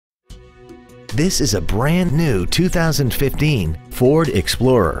This is a brand new 2015 Ford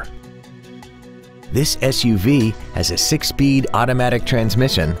Explorer. This SUV has a 6-speed automatic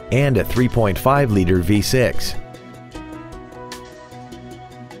transmission and a 3.5-liter V6.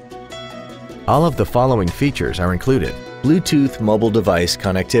 All of the following features are included: Bluetooth mobile device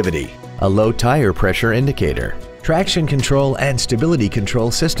connectivity, a low tire pressure indicator, traction control and stability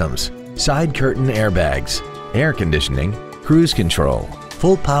control systems, side curtain airbags, air conditioning, cruise control,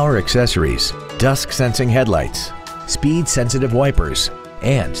 full power accessories, dusk sensing headlights, speed sensitive wipers,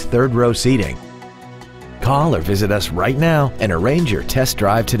 and third row seating. Call or visit us right now and arrange your test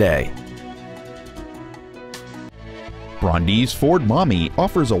drive today. Brondis Ford Maumee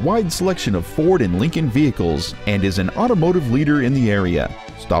offers a wide selection of Ford and Lincoln vehicles and is an automotive leader in the area.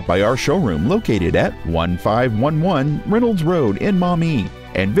 Stop by our showroom located at 1511 Reynolds Road in Maumee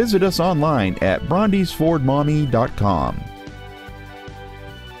and visit us online at brondisfordmaumee.com.